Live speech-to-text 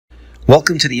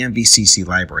Welcome to the NVCC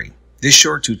Library. This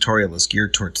short tutorial is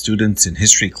geared toward students in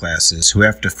history classes who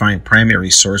have to find primary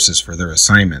sources for their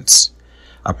assignments.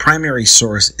 A primary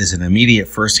source is an immediate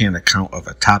first-hand account of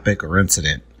a topic or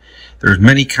incident. There are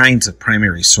many kinds of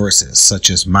primary sources, such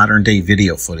as modern-day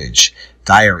video footage,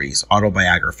 diaries,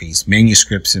 autobiographies,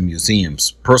 manuscripts in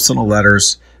museums, personal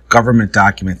letters, government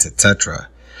documents, etc.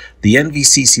 The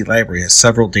NVCC Library has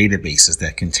several databases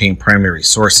that contain primary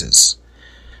sources.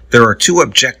 There are two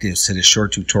objectives to this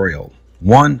short tutorial.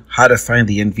 One, how to find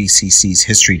the NVCC's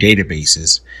history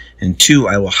databases, and two,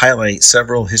 I will highlight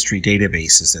several history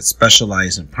databases that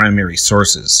specialize in primary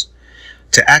sources.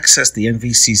 To access the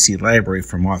NVCC Library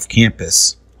from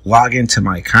off-campus, log into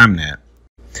my ComNet,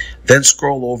 then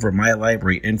scroll over My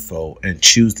Library Info and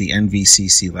choose the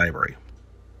NVCC Library.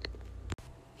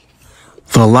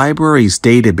 The library's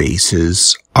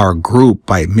databases are grouped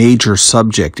by major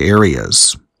subject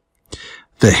areas.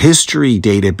 The history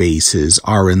databases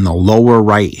are in the lower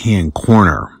right-hand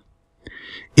corner.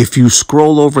 If you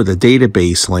scroll over the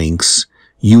database links,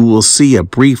 you will see a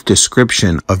brief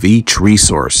description of each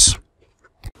resource.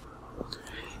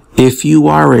 If you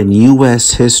are in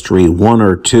U.S. History 1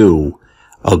 or 2,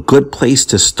 a good place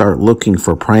to start looking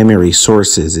for primary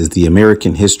sources is the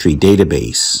American History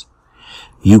Database.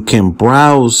 You can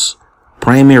browse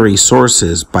primary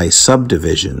sources by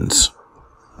subdivisions.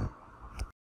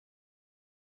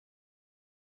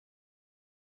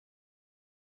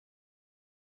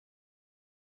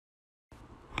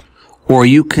 Or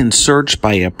you can search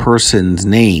by a person's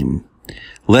name.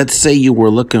 Let's say you were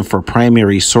looking for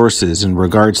primary sources in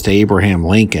regards to Abraham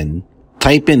Lincoln.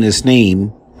 Type in his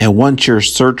name, and once your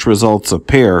search results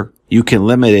appear, you can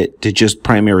limit it to just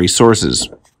primary sources.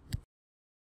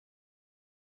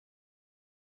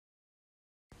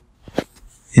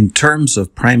 In terms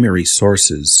of primary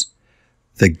sources,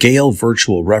 the Gale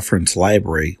Virtual Reference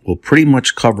Library will pretty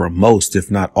much cover most,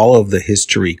 if not all, of the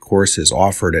history courses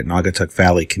offered at Naugatuck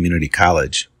Valley Community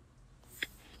College.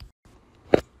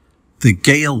 The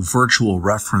Gale Virtual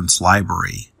Reference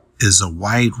Library is a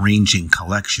wide-ranging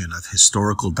collection of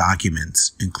historical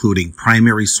documents, including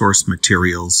primary source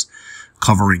materials,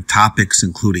 covering topics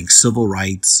including civil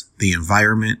rights, the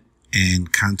environment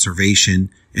and conservation,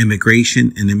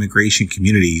 immigration and immigration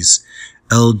communities,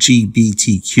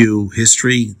 LGBTQ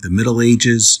history, the Middle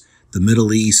Ages, the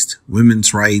Middle East,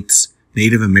 women's rights,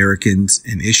 Native Americans,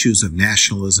 and issues of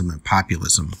nationalism and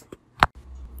populism.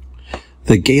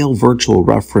 The Gale Virtual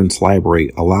Reference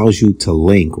Library allows you to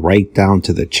link right down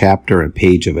to the chapter and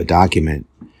page of a document.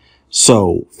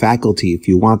 So, faculty, if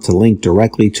you want to link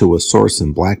directly to a source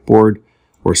in Blackboard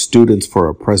or students for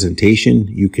a presentation,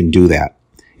 you can do that.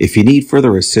 If you need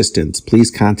further assistance, please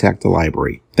contact the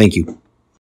library. Thank you.